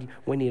why we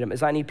need them,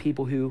 is I need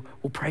people who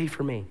will pray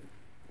for me.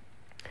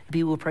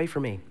 People will pray for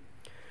me.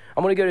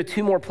 I'm going to go to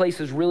two more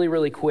places really,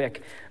 really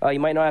quick. You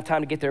might not have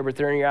time to get there, but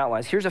they're in your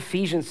outlines. Here's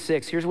Ephesians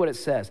 6. Here's what it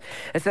says.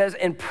 It says,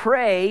 and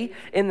pray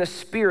in the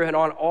Spirit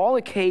on all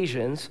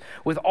occasions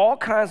with all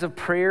kinds of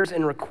prayers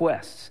and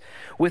requests.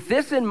 With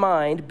this in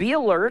mind, be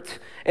alert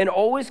and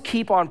always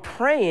keep on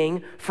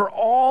praying for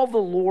all the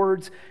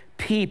Lord's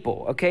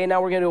people. Okay,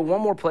 now we're going to do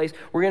one more place.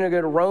 We're going to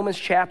go to Romans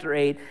chapter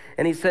 8,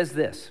 and he says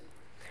this.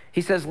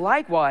 He says,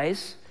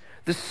 likewise,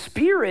 the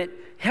Spirit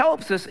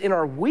helps us in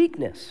our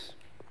weakness.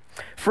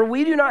 For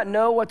we do not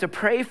know what to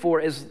pray for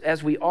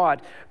as we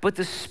ought, but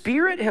the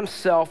Spirit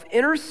himself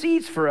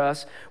intercedes for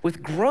us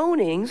with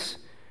groanings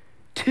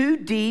too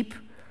deep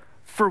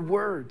for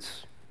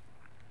words.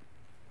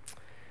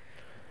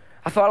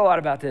 I thought a lot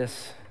about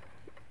this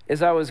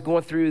as I was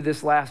going through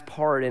this last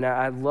part, and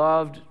I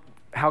loved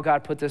how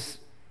God put this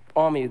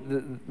on me,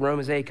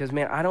 Romans 8, because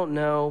man, I don't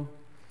know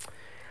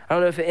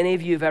if any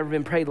of you have ever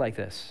been prayed like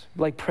this,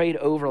 like prayed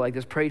over like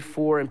this, prayed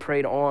for and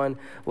prayed on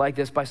like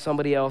this by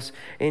somebody else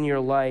in your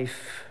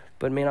life.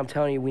 But man, I'm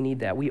telling you, we need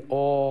that. We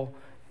all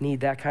need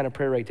that kind of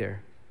prayer right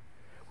there,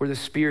 where the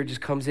Spirit just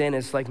comes in.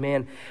 It's like,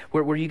 man,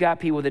 where you got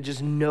people that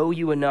just know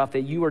you enough,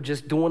 that you are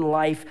just doing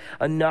life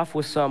enough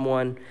with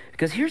someone.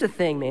 Because here's the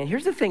thing, man.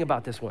 Here's the thing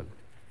about this one.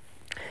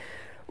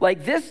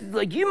 Like this,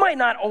 like you might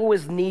not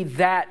always need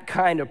that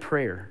kind of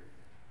prayer.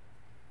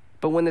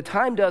 But when the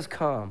time does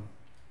come,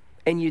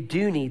 and you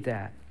do need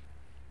that,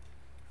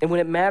 and when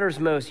it matters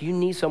most, you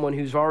need someone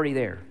who's already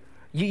there.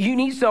 You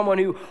need someone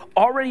who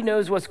already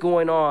knows what's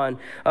going on,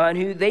 and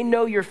who they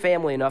know your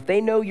family enough. They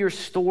know your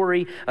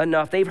story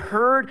enough. They've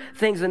heard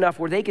things enough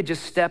where they could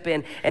just step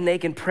in and they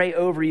can pray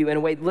over you in a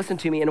way, listen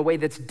to me, in a way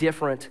that's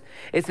different.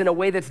 It's in a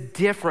way that's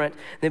different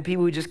than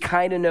people who just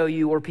kind of know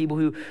you, or people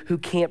who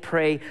can't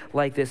pray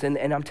like this. And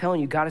I'm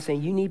telling you, God is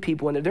saying you need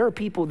people, and there are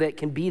people that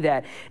can be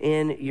that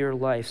in your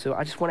life. So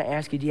I just want to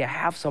ask you, do you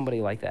have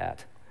somebody like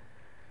that?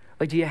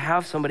 Like, do you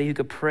have somebody who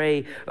could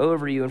pray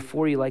over you and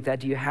for you like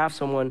that? Do you have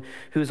someone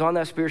who's on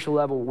that spiritual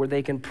level where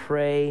they can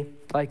pray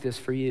like this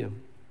for you?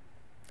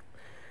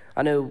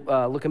 I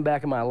know, looking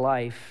back in my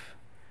life,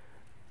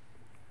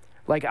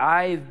 like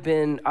I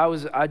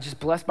was just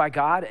blessed by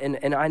God,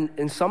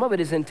 and some of it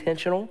is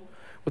intentional,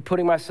 with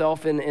putting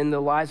myself in the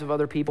lives of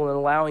other people and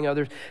allowing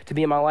others to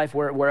be in my life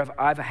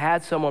where I've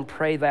had someone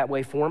pray that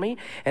way for me,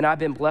 and I've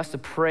been blessed to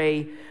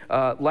pray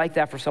like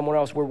that for someone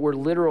else, where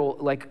literal,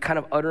 like, kind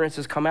of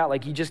utterances come out,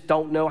 like you just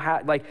don't know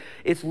how, like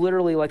it's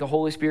literally like the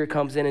Holy Spirit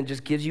comes in and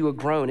just gives you a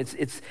groan.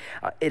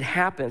 It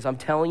happens. I'm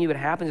telling you, it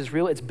happens. It's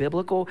real. It's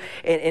biblical,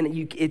 and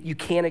you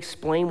can't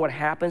explain what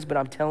happens, but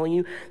I'm telling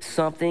you,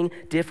 something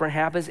different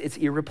happens. It's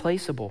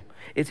irreplaceable.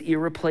 It's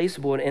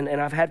irreplaceable, and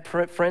I've had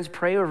friends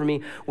pray over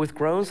me with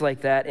groans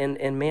like that,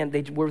 and man,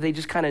 they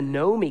just kind of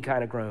know me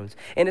kind of groans,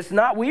 and it's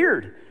not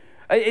weird.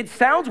 It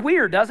sounds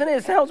weird, doesn't it?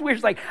 It sounds weird.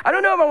 It's like, I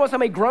don't know if I want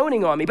somebody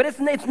groaning on me, but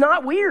it's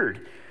not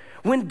weird.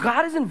 When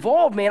God is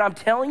involved, man, I'm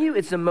telling you,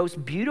 it's the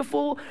most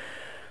beautiful,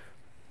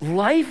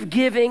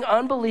 life-giving,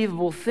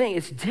 unbelievable thing.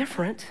 It's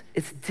different.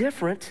 It's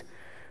different.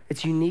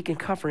 It's unique and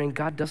comforting.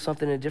 God does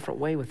something in a different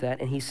way with that,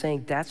 and he's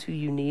saying that's who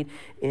you need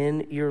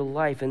in your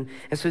life. And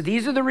so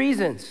these are the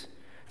reasons.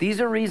 These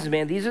are reasons,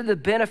 man. These are the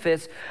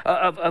benefits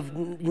of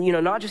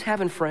not just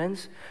having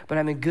friends, but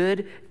having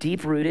good,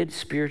 deep-rooted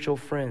spiritual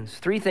friends.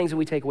 3 things that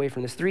we take away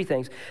from this, 3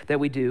 things that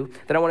we do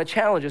that I want to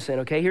challenge us in,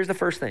 okay? Here's the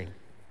first thing.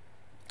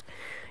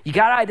 You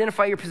got to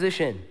identify your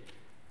position.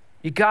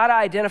 You got to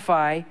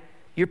identify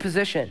your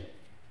position.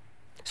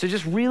 So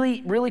just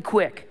really, really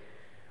quick.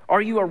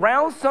 Are you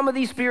around some of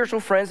these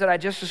spiritual friends that I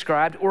just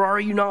described, or are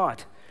you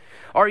not?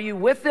 Are you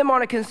with them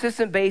on a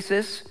consistent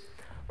basis,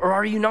 or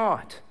are you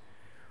not?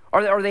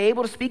 Are they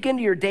able to speak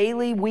into your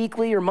daily,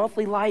 weekly, or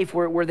monthly life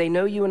where they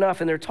know you enough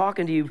and they're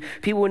talking to you?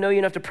 People who know you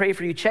enough to pray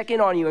for you, check in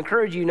on you,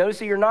 encourage you, notice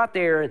that you're not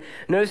there, and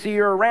notice that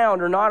you're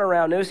around or not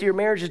around, notice that your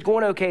marriage is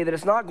going okay, that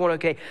it's not going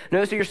okay,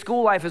 notice that your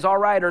school life is all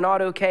right or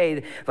not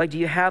okay. Like, do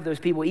you have those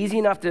people? Easy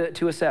enough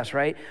to assess,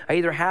 right? I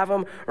either have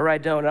them or I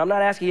don't. And I'm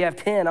not asking you to have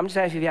 10, I'm just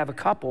asking if you have a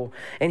couple.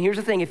 And here's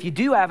the thing, if you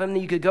do have them,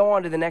 then you could go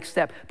on to the next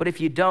step. But if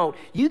you don't,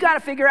 you got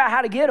to figure out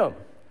how to get them.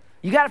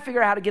 You got to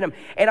figure out how to get them.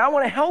 And I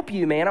want to help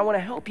you, man. I want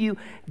to help you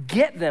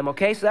get them,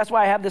 okay? So that's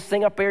why I have this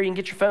thing up there. You can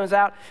get your phones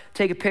out,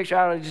 take a picture.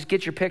 I don't know, just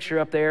get your picture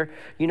up there.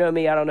 You know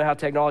me, I don't know how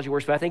technology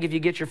works, but I think if you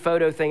get your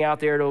photo thing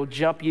out there, it'll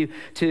jump you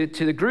to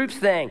the groups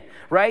thing,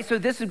 right? So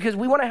this is because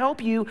we want to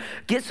help you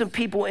get some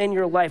people in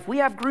your life. We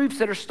have groups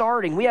that are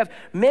starting. We have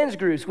men's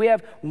groups. We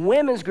have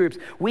women's groups.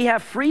 We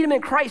have Freedom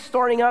in Christ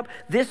starting up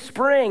this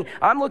spring.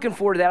 I'm looking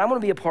forward to that. I'm going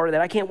to be a part of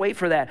that. I can't wait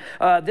for that.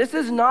 This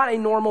is not a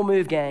normal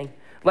move, gang.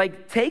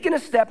 Like taking a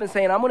step and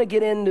saying, I'm going to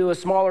get into a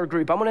smaller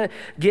group. I'm going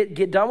to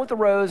get done with the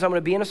rows. I'm going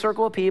to be in a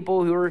circle of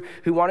people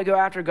who want to go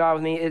after God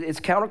with me. It's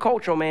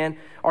countercultural, man.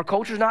 Our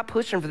culture's not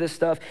pushing for this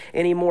stuff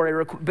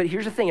anymore. But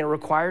here's the thing. It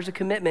requires a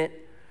commitment.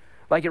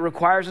 Like it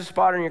requires a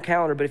spot on your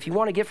calendar. But if you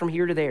want to get from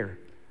here to there,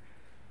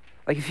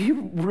 like if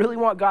you really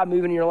want God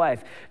moving in your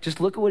life, just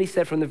look at what he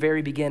said from the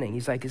very beginning.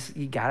 He's like,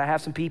 you got to have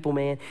some people,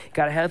 man. You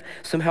got to have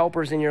some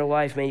helpers in your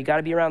life, man. You got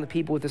to be around the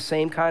people with the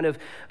same kind of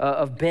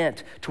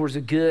bent towards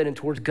the good and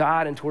towards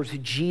God and towards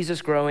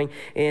Jesus growing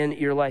in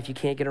your life. You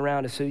can't get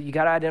around it. So you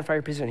got to identify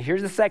your position.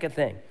 Here's the second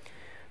thing.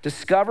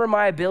 Discover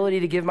my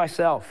ability to give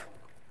myself.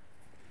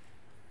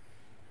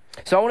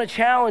 So I want to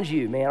challenge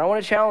you, man. I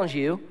want to challenge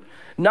you.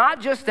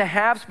 Not just to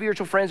have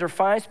spiritual friends or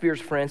find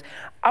spiritual friends.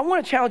 I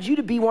want to challenge you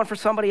to be one for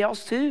somebody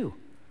else too.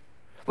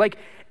 Like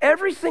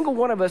every single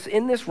one of us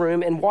in this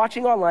room and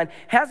watching online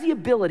has the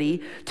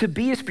ability to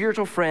be a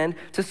spiritual friend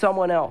to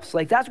someone else.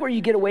 Like that's where you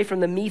get away from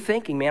the me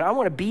thinking, man. I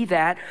want to be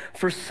that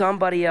for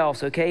somebody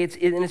else, okay?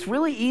 And it's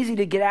really easy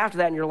to get after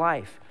that in your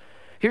life.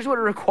 Here's what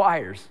it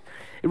requires.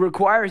 It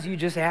requires you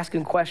just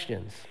asking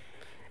questions.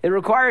 It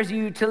requires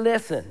you to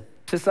listen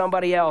to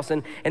somebody else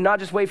and not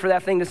just wait for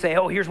that thing to say,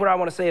 oh, here's what I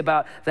want to say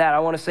about that. I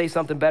want to say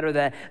something better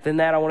than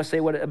that. I want to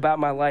say what about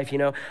my life, you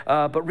know.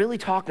 But really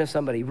talking to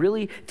somebody,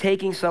 really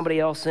taking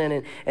somebody else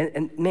in.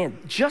 And man,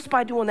 just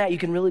by doing that, you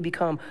can really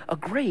become a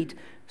great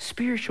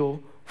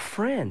spiritual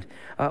friend.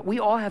 We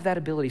all have that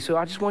ability. So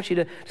I just want you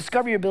to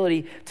discover your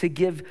ability to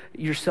give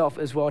yourself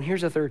as well. And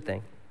here's the third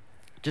thing.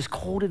 Just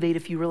cultivate a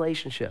few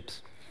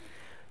relationships.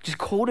 Just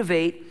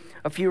cultivate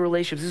a few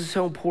relationships. This is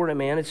so important,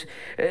 man.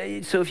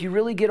 So if you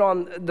really get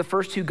on the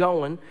first two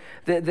going,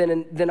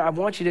 then I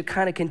want you to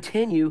kind of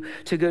continue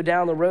to go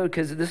down the road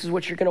because this is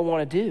what you're going to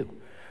want to do.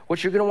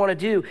 What you're going to want to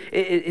do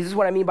is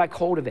what I mean by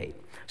cultivate.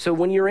 So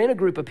when you're in a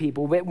group of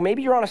people,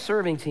 maybe you're on a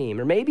serving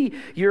team, or maybe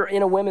you're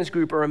in a women's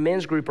group or a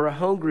men's group or a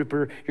home group,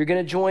 or you're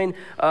going to join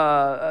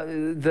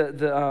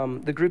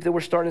the group that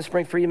we're starting in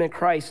spring, Freedom in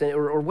Christ,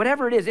 or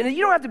whatever it is. And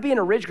you don't have to be in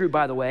a Ridge group,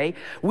 by the way.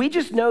 We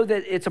just know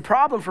that it's a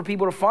problem for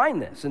people to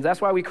find this, and that's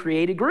why we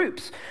created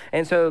groups.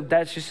 And so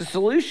that's just a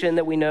solution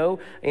that we know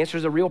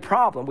answers a real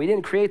problem. We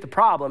didn't create the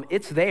problem.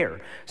 It's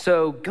there.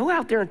 So go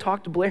out there and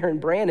talk to Blair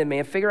and Brandon,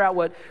 man. Figure out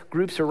what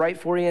groups are right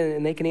for you,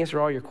 and they can answer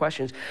all your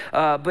questions.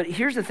 But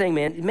here's the thing,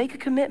 man. Make a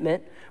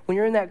commitment when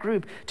you're in that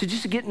group to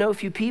just get to know a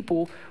few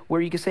people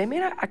where you can say,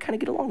 man, I kind of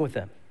get along with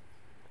them.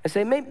 And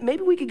say,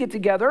 maybe we could get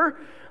together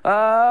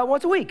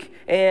once a week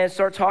and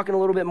start talking a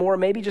little bit more.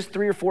 Maybe just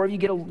 3 or 4 of you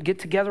get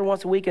together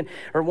once a week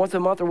or once a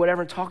month or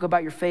whatever and talk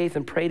about your faith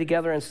and pray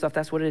together and stuff.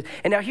 That's what it is.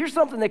 And now here's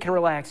something that can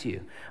relax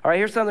you. All right,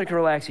 here's something that can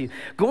relax you.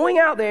 Going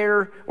out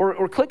there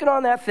or clicking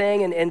on that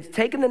thing and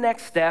taking the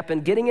next step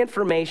and getting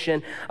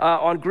information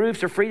on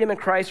groups or Freedom in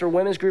Christ or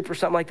women's group or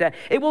something like that,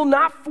 it will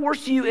not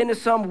force you into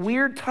some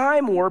weird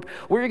time warp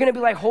where you're going to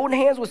be like holding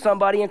hands with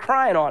somebody and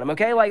crying on them,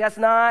 okay? Like that's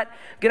not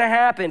going to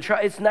happen.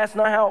 That's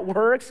not how it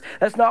works.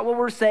 That's not what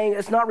we're saying.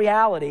 It's not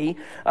reality.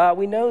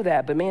 We know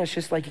that, but man, it's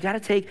just like you got to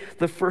take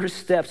the first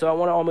step. So I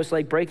want to almost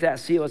like break that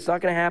seal. It's not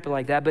going to happen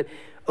like that, but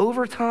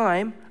over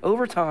time,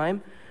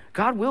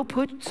 God will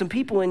put some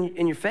people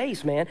in your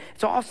face, man.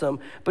 It's awesome,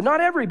 but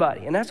not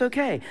everybody, and that's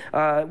okay.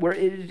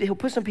 He'll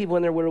put some people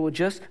in there where it will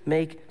just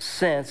make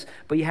sense,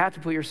 but you have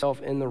to put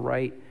yourself in the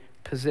right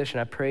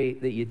position. I pray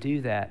that you do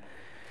that.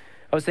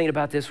 I was thinking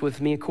about this with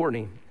me and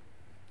Courtney.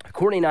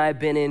 Courtney and I have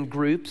been in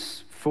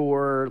groups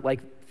for like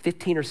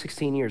 15 or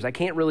 16 years. I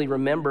can't really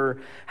remember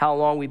how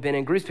long we've been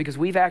in groups because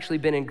we've actually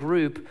been in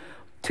group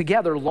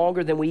together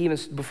longer than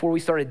before we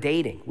started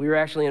dating. We were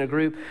actually in a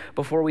group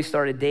before we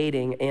started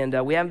dating,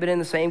 and we haven't been in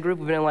the same group.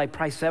 We've been in like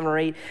probably 7 or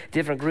 8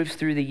 different groups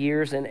through the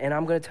years, and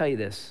I'm going to tell you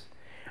this.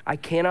 I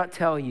cannot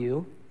tell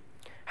you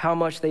how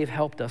much they've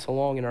helped us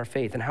along in our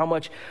faith and how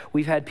much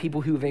we've had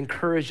people who've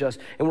encouraged us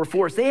and were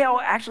for us. They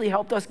actually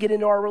helped us get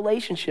into our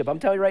relationship. I'm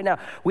telling you right now,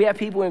 we have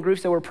people in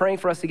groups that were praying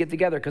for us to get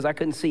together because I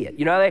couldn't see it.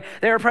 You know,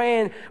 they were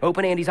praying,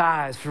 open Andy's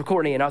eyes for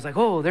Courtney, and I was like,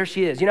 oh, there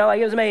she is. You know,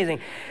 like it was amazing.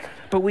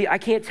 But I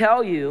can't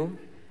tell you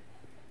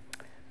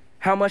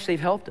how much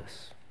they've helped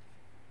us.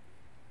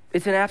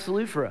 It's an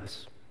absolute for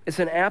us. It's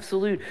an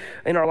absolute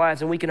in our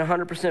lives, and we can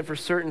 100% for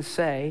certain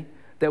say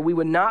that we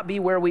would not be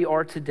where we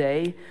are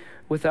today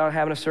without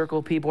having a circle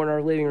of people in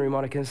our living room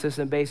on a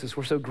consistent basis.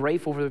 We're so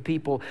grateful for the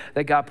people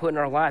that God put in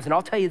our lives. And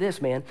I'll tell you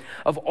this, man,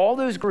 of all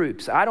those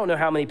groups, I don't know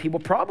how many people,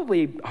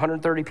 probably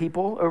 130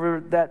 people over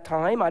that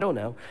time, I don't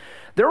know.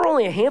 There were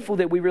only a handful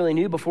that we really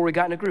knew before we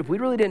got in a group. We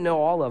really didn't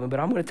know all of them, but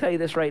I'm gonna tell you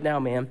this right now,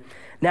 man.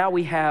 Now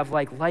we have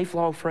like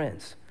lifelong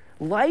friends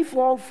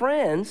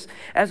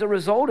as a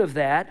result of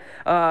that.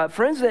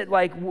 Friends that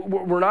like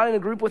we're not in a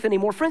group with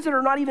anymore, friends that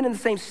are not even in the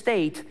same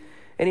state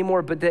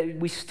anymore, but that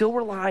we still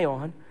rely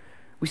on,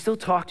 we still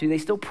talk to, they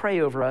still pray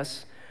over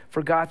us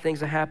for God things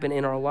to happen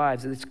in our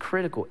lives. It's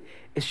critical.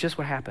 It's just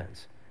what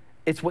happens.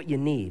 It's what you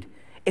need.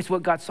 It's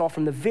what God saw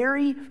from the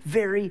very,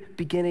 very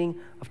beginning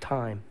of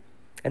time.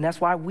 And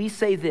that's why we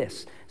say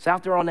this. It's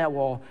out there on that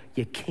wall.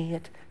 You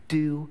can't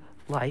do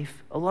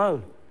life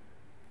alone.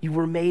 You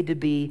were made to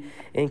be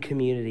in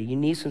community. You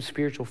need some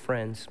spiritual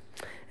friends.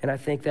 And I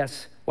think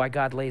that's why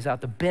God lays out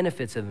the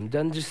benefits of them.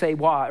 Doesn't just say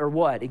why or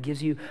what. It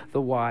gives you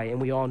the why,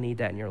 and we all need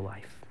that in your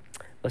life.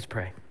 Let's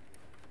pray.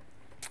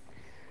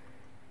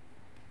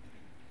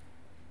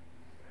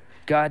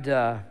 God,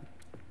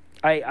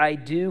 I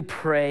do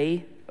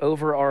pray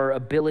over our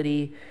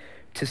ability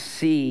to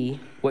see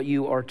what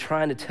you are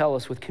trying to tell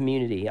us with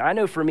community. I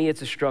know for me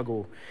it's a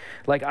struggle.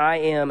 Like I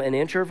am an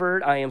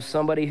introvert. I am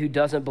somebody who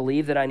doesn't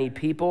believe that I need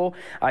people.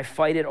 I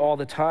fight it all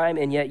the time,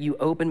 and yet you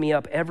open me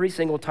up every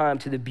single time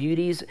to the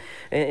beauties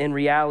and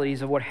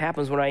realities of what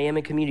happens when I am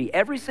in community.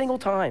 Every single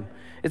time.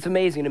 It's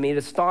amazing to me. It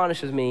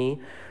astonishes me,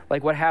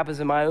 like what happens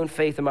in my own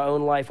faith in my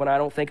own life when I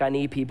don't think I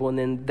need people, and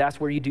then that's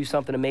where you do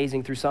something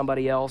amazing through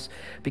somebody else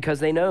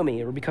because they know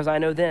me or because I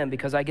know them,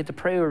 because I get to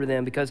pray over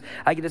them, because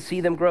I get to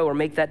see them grow or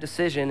make that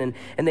decision,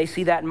 and they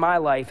see that in my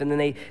life, and then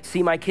they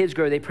see my kids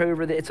grow. They pray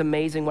over that. It's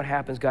amazing what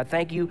happens, God.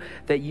 Thank you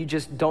that you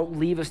just don't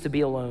leave us to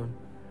be alone,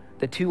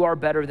 that two are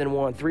better than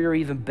one, three are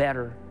even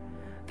better,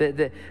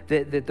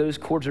 that those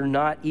cords are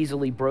not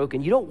easily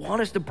broken. You don't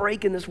want us to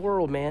break in this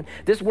world, man.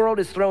 This world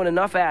is throwing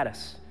enough at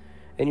us,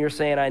 and you're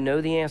saying, I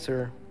know the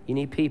answer. You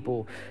need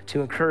people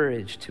to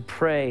encourage, to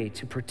pray,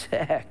 to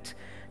protect,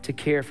 to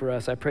care for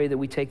us. I pray that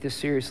we take this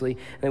seriously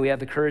and that we have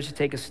the courage to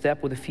take a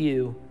step with a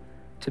few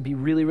to be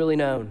really, really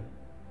known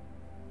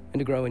and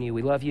to grow in you.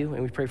 We love you,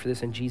 and we pray for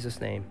this in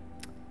Jesus' name.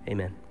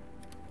 Amen.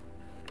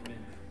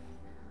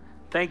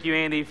 Thank you,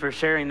 Andy, for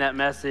sharing that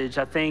message.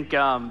 I think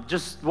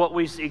just what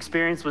we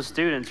experienced with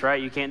students,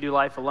 right? You can't do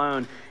life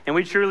alone. And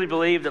we truly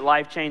believe that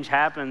life change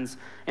happens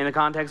in the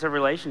context of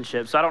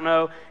relationships. So I don't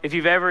know if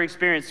you've ever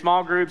experienced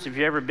small groups, if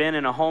you've ever been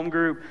in a home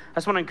group. I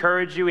just want to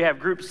encourage you. We have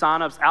group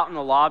signups out in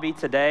the lobby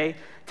today.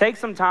 Take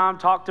some time,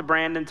 talk to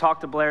Brandon, talk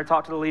to Blair,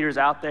 talk to the leaders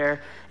out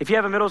there. If you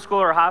have a middle school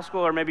or a high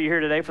school, or maybe you're here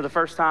today for the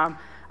first time,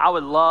 I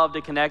would love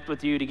to connect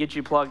with you to get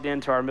you plugged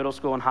into our middle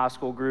school and high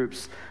school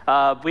groups.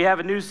 We have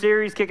a new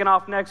series kicking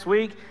off next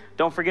week.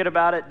 Don't forget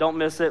about it. Don't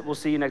miss it. We'll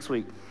see you next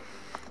week.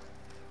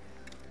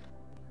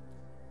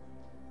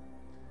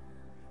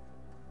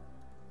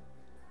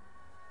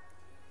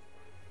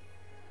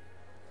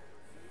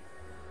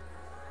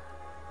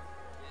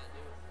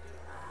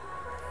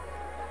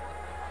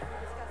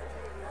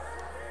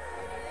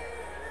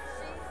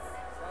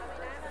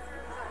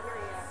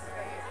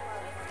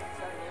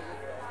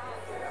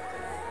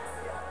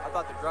 I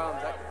thought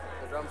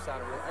the drums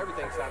sounded,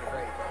 everything sounded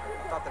great.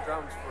 I thought the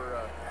drums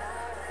were